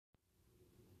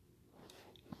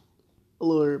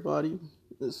Hello, everybody.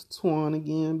 It's Twan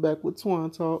again, back with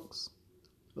Twan Talks.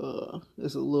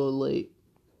 It's a little late,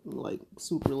 like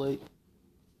super late,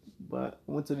 but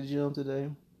I went to the gym today.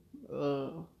 Uh,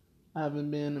 I haven't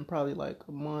been in probably like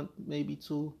a month, maybe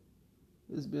two.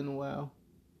 It's been a while,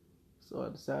 so I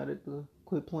decided to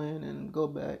quit playing and go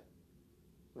back.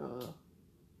 I'm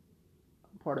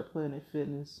part of Planet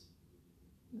Fitness,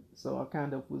 so I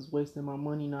kind of was wasting my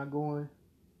money not going.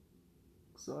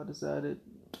 So I decided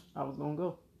I was gonna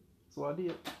go, so I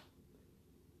did.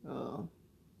 Uh,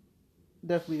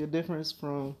 Definitely a difference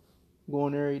from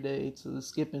going every day to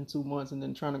skipping 2 months and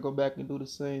then trying to go back and do the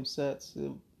same sets.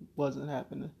 It wasn't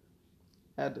happening.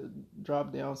 I had to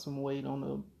drop down some weight on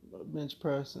the bench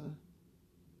press and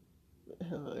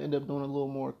end up doing a little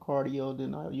more cardio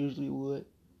than I usually would.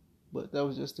 But that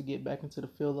was just to get back into the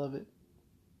feel of it.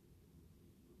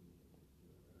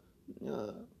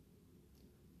 Uh,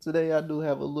 Today I do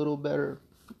have a little better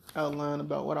outline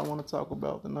about what I want to talk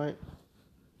about tonight.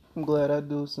 I'm glad I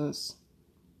do since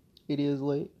it is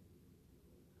late.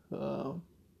 Uh,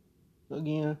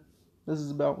 Again, this is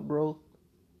about growth.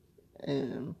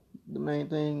 And the main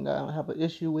thing I have an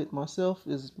issue with myself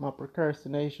is my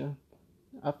procrastination.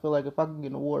 I feel like if I could get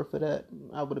an award for that,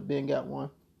 I would have been got one.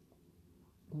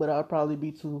 But I'd probably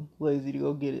be too lazy to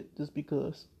go get it just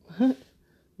because.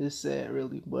 It's sad,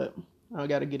 really, but I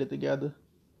got to get it together.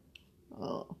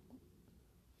 Uh,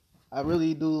 I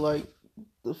really do like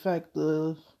the fact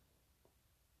of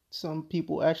some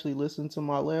people actually listened to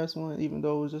my last one, even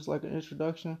though it was just like an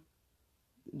introduction.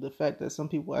 The fact that some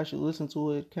people actually listened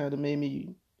to it kind of made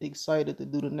me excited to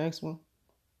do the next one,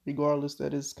 regardless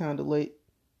that it's kind of late.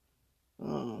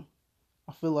 Um,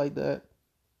 I feel like that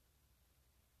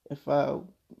if I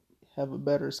have a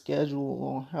better schedule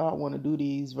on how I want to do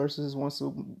these versus once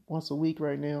a week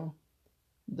right now,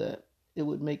 that it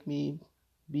would make me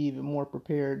be even more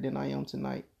prepared than I am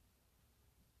tonight.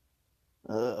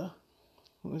 Uh,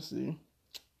 let's see.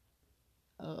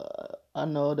 I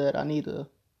know that I need to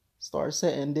start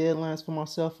setting deadlines for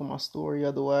myself for my story.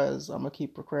 Otherwise, I'm gonna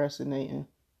keep procrastinating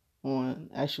on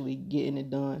actually getting it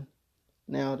done.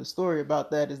 Now, the story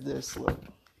about that is this. Look,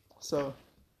 so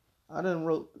I done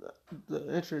wrote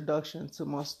the introduction to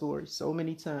my story so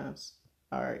many times.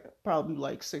 All right, probably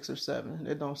like 6 or 7.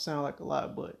 It don't sound like a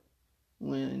lot, but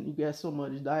when you got so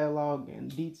much dialogue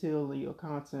and detail in your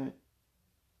content,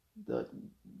 the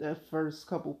that first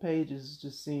couple pages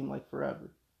just seem like forever.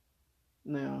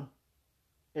 Now,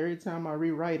 every time I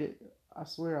rewrite it, I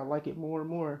swear I like it more and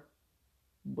more.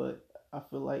 But I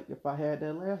feel like if I had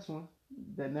that last one,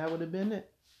 then that would have been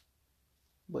it.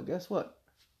 But guess what?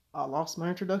 I lost my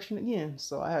introduction again,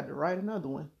 so I had to write another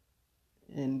one.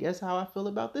 And guess how I feel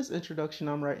about this introduction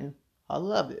I'm writing? I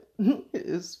love it.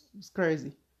 It's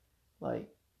crazy. Like,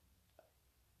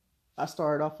 I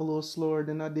started off a little slower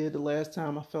than I did the last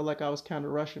time. I felt like I was kind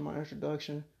of rushing my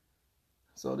introduction.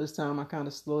 So this time I kind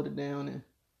of slowed it down and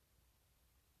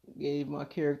gave my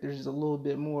characters a little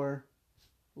bit more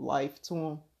life to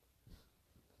them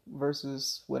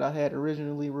versus what I had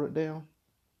originally wrote down.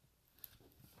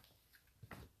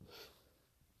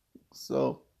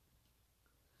 So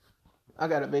I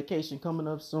got a vacation coming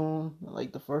up soon,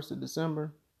 like the 1st of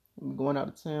December. I'm going out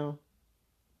of town.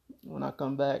 When I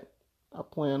come back, I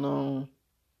plan on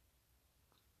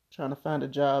trying to find a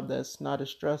job that's not as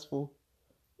stressful.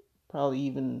 Probably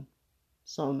even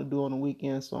something to do on the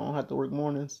weekends so I don't have to work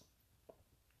mornings.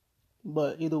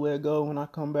 But either way it go, when I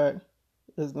come back,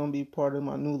 it's going to be part of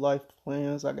my new life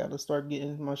plans. I got to start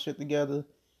getting my shit together.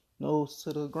 Nose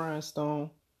to the grindstone.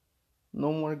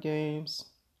 No more games.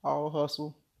 All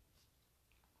hustle.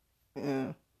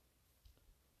 And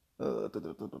uh,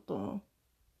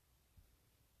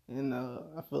 and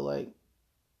I feel like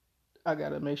I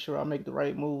gotta make sure I make the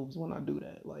right moves when I do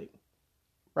that. Like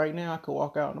right now, I could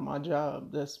walk out on my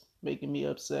job that's making me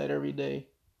upset every day,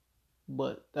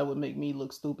 but that would make me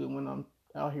look stupid when I'm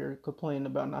out here complaining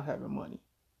about not having money.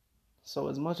 So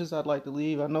as much as I'd like to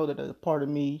leave, I know that a part of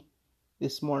me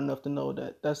is smart enough to know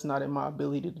that that's not in my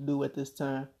ability to do at this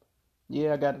time.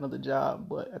 Yeah, I got another job,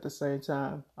 but at the same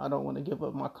time, I don't want to give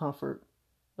up my comfort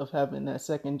of having that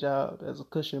second job as a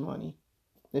cushion money,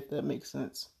 if that makes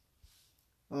sense.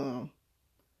 Um,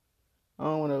 I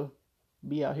don't want to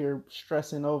be out here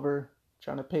stressing over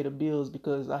trying to pay the bills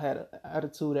because I had an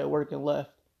attitude at work and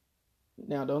left.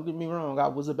 Now, don't get me wrong, I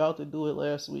was about to do it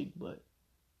last week, but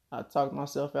I talked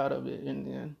myself out of it and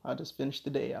then I just finished the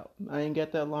day out. I ain't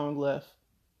got that long left.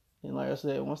 And like I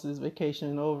said, once this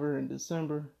vacation over in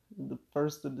December, the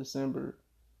 1st of December,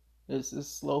 it's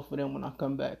slow for them when I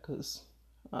come back because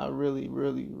I really,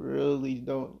 really, really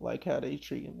don't like how they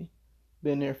treated me.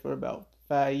 Been there for about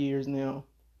 5 years now.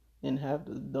 and have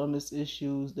the dumbest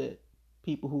issues that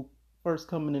people who first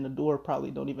coming in the door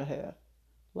probably don't even have.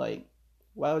 Like,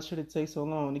 why should it take so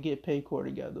long to get Paycor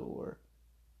together? Or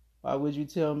why would you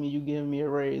tell me you give me a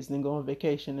raise and then go on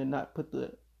vacation and not put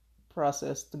the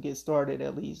process to get started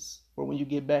at least, or when you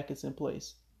get back it's in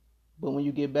place? But when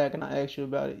you get back and I ask you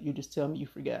about it, you just tell me you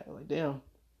forgot. Like, damn,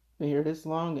 been here this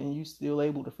long and you still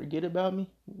able to forget about me?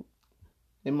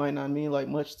 It might not mean like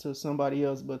much to somebody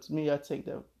else, but to me, I take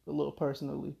that a little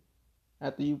personally.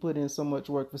 After you put in so much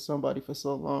work for somebody for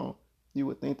so long, you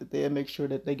would think that they'd make sure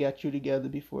that they got you together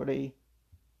before they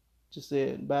just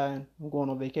said, bye, I'm going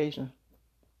on vacation.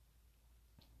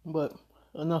 But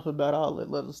enough about all that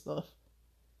little stuff.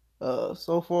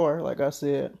 So far, like I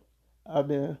said, I've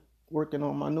been working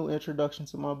on my new introduction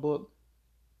to my book.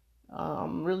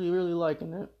 I'm really, really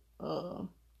liking it. I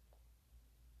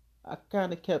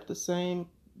kind of kept the same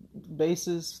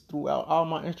basis throughout all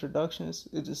my introductions.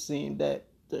 It just seemed that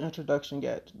the introduction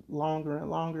got longer and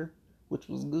longer, which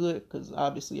was good because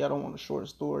obviously I don't want a short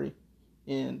story.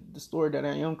 And the story that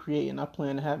I am creating, I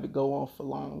plan to have it go on for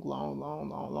long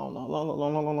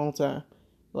time.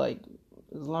 Like,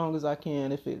 as long as I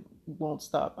can. If it won't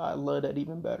stop, I love that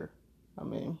even better. I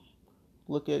mean,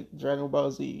 look at Dragon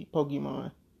Ball Z,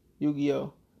 Pokemon,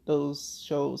 Yu-Gi-Oh! Those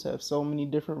shows have so many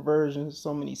different versions,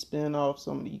 so many spin-offs,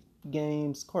 so many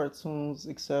games, cartoons,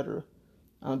 etc.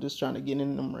 I'm just trying to get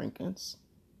in them rankings.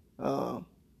 Um,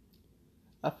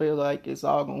 I feel like it's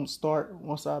all gonna start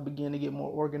once I begin to get more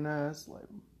organized. Like,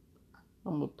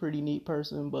 I'm a pretty neat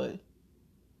person, but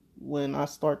when I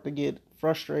start to get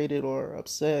frustrated or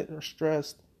upset or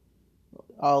stressed,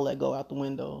 I'll let go out the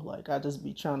window. Like, I just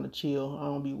be trying to chill. I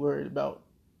don't be worried about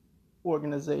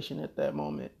organization at that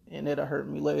moment, and it'll hurt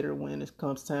me later when it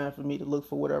comes time for me to look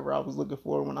for whatever I was looking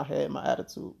for when I had my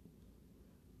attitude.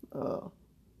 Uh,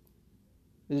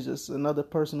 it's just another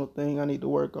personal thing I need to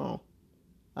work on.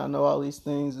 I know all these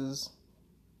things is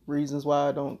reasons why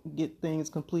I don't get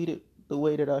things completed the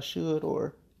way that I should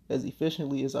or as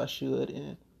efficiently as I should,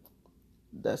 and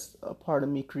that's a part of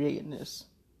me creating this,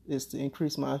 is to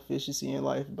increase my efficiency in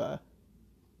life by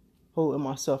holding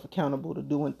myself accountable to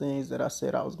doing things that I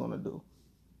said I was going to do.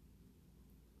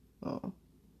 Um,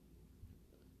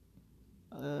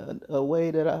 a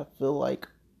way that I feel like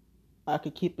I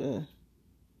could keep it,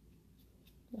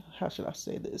 how should I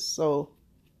say this? So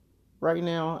right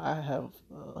now I have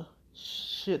a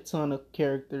shit ton of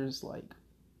characters. Like,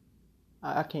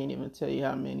 I can't even tell you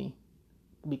how many,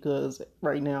 because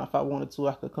right now if I wanted to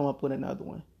I could come up with another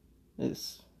one.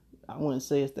 It's, I wouldn't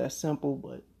say it's that simple,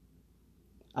 but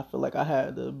I feel like I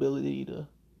had the ability to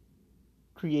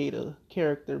create a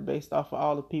character based off of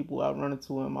all the people I've run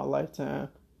into in my lifetime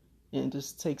and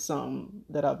just take something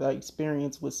that I've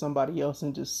experienced with somebody else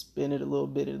and just spin it a little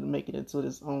bit and make it into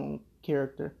its own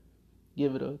character.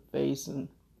 Give it a face and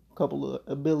a couple of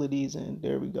abilities, and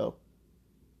there we go.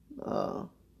 Uh,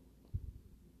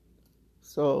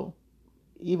 so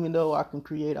even though I can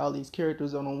create all these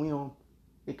characters on a whim,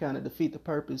 it kind of defeat the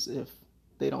purpose if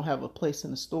they don't have a place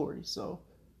in the story. So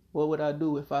what would I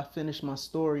do if I finish my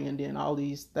story and then all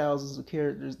these thousands of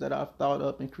characters that I've thought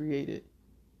up and created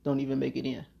don't even make it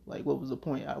in? Like, what was the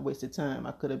point? I wasted time.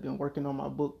 I could have been working on my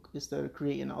book instead of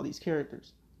creating all these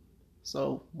characters.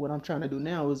 So what I'm trying to do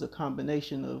now is a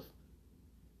combination of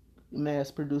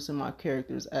mass producing my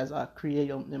characters as I create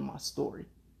them in my story.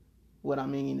 What I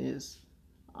mean is,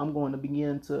 I'm going to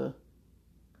begin to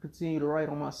continue to write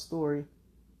on my story,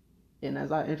 and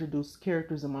as I introduce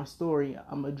characters in my story,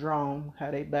 I'm going to draw them,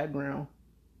 have their background,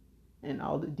 and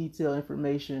all the detailed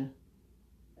information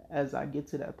as I get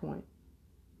to that point.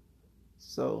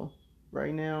 So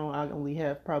right now I only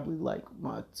have probably like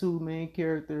my two main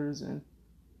characters and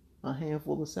a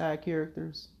handful of side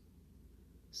characters.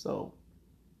 So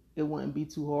it wouldn't be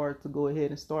too hard to go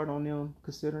ahead and start on them,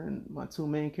 considering my two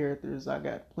main characters, I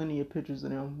got plenty of pictures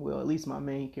of them. Well, at least my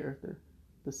main character.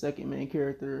 The second main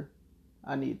character,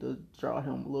 I need to draw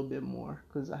him a little bit more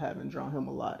because I haven't drawn him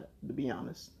a lot, to be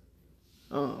honest.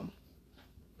 Um,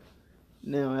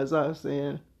 Now, as I was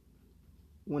saying,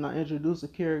 when I introduce a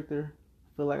character,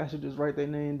 I feel like I should just write their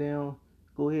name down,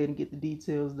 go ahead and get the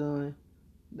details done.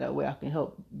 That way I can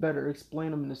help better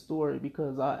explain them in the story,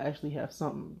 because I actually have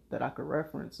something that I could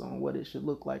reference on what it should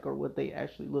look like or what they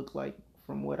actually look like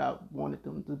from what I wanted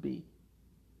them to be.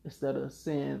 Instead of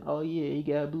saying, oh yeah, he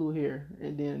got blue hair,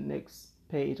 and then next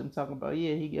page I'm talking about,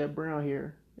 yeah, he got brown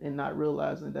hair, and not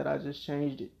realizing that I just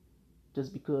changed it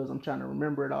just because I'm trying to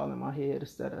remember it all in my head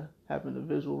instead of having a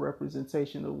visual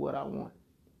representation of what I want.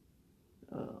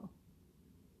 Uh,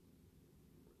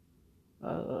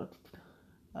 uh,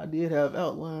 I did have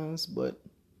outlines, but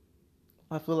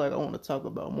I feel like I want to talk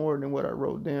about more than what I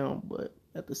wrote down, but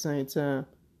at the same time,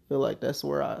 I feel like that's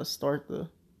where I start to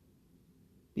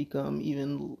become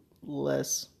even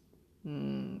less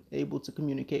able to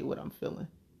communicate what I'm feeling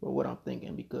or what I'm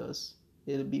thinking, because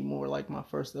it'd be more like my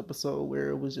first episode where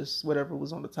it was just whatever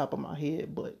was on the top of my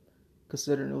head. But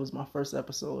considering it was my first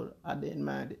episode, I didn't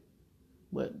mind it.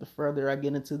 But the further I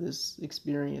get into this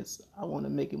experience, I want to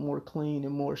make it more clean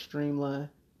and more streamlined.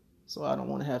 So I don't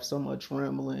want to have so much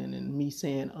rambling and me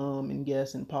saying and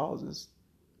guess and pauses.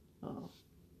 Uh,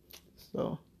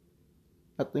 so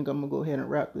I think I'm gonna go ahead and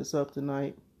wrap this up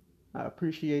tonight. I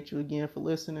appreciate you again for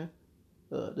listening.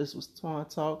 This was Twine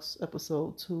Talks,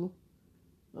 episode 2.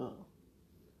 Uh,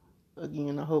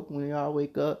 Again, I hope when y'all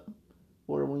wake up,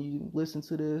 or when you listen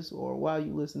to this, or while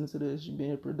you listen to this, you're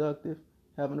being productive,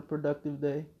 having a productive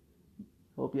day.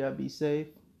 Hope y'all be safe.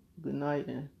 Good night,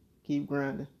 and keep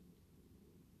grinding.